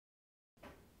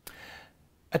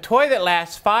A toy that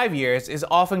lasts 5 years is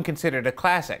often considered a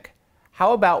classic.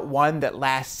 How about one that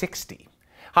lasts 60?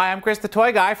 Hi, I'm Chris the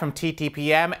Toy Guy from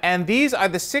TTPM, and these are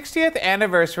the 60th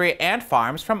anniversary ant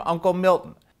farms from Uncle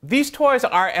Milton. These toys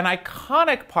are an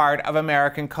iconic part of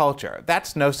American culture.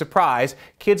 That's no surprise.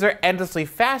 Kids are endlessly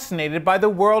fascinated by the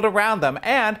world around them,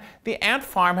 and the ant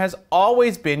farm has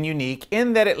always been unique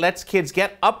in that it lets kids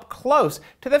get up close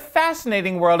to the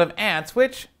fascinating world of ants,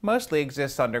 which mostly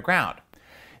exists underground.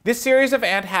 This series of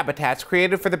ant habitats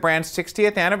created for the brand's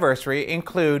 60th anniversary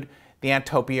include the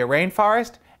Antopia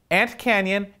Rainforest, Ant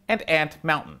Canyon, and Ant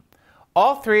Mountain.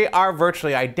 All three are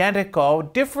virtually identical,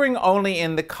 differing only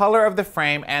in the color of the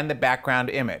frame and the background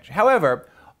image. However,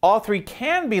 all three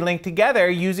can be linked together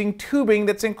using tubing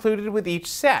that's included with each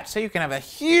set, so you can have a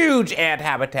huge ant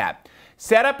habitat.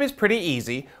 Setup is pretty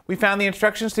easy. We found the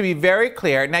instructions to be very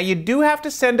clear. Now, you do have to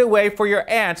send away for your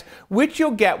ants, which you'll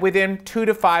get within 2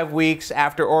 to 5 weeks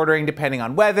after ordering, depending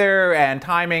on weather and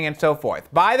timing and so forth.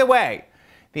 By the way,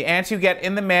 the ants you get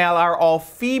in the mail are all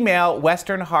female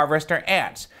Western harvester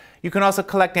ants. You can also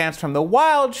collect ants from the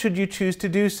wild should you choose to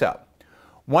do so.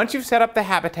 Once you've set up the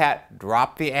habitat,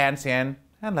 drop the ants in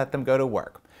and let them go to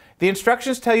work. The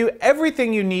instructions tell you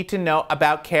everything you need to know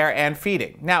about care and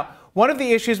feeding. Now, one of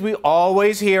the issues we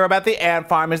always hear about the ant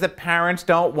farm is that parents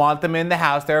don't want them in the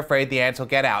house. They're afraid the ants will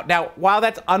get out. Now, while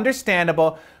that's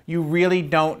understandable, you really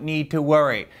don't need to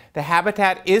worry. The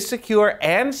habitat is secure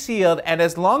and sealed, and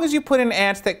as long as you put in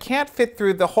ants that can't fit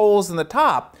through the holes in the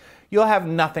top, you'll have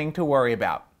nothing to worry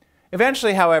about.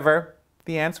 Eventually, however,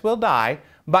 the ants will die,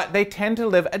 but they tend to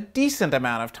live a decent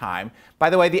amount of time. By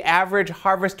the way, the average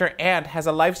harvester ant has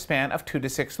a lifespan of 2 to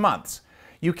 6 months.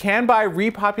 You can buy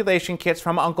repopulation kits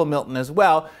from Uncle Milton as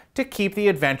well to keep the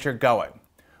adventure going.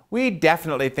 We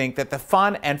definitely think that the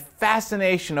fun and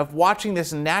fascination of watching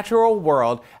this natural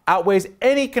world outweighs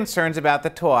any concerns about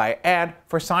the toy, and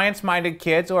for science-minded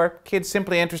kids or kids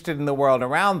simply interested in the world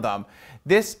around them,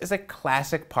 this is a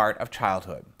classic part of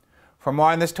childhood. For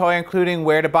more on this toy, including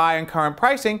where to buy and current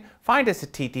pricing, find us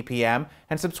at TTPM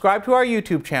and subscribe to our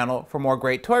YouTube channel for more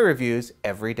great toy reviews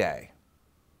every day.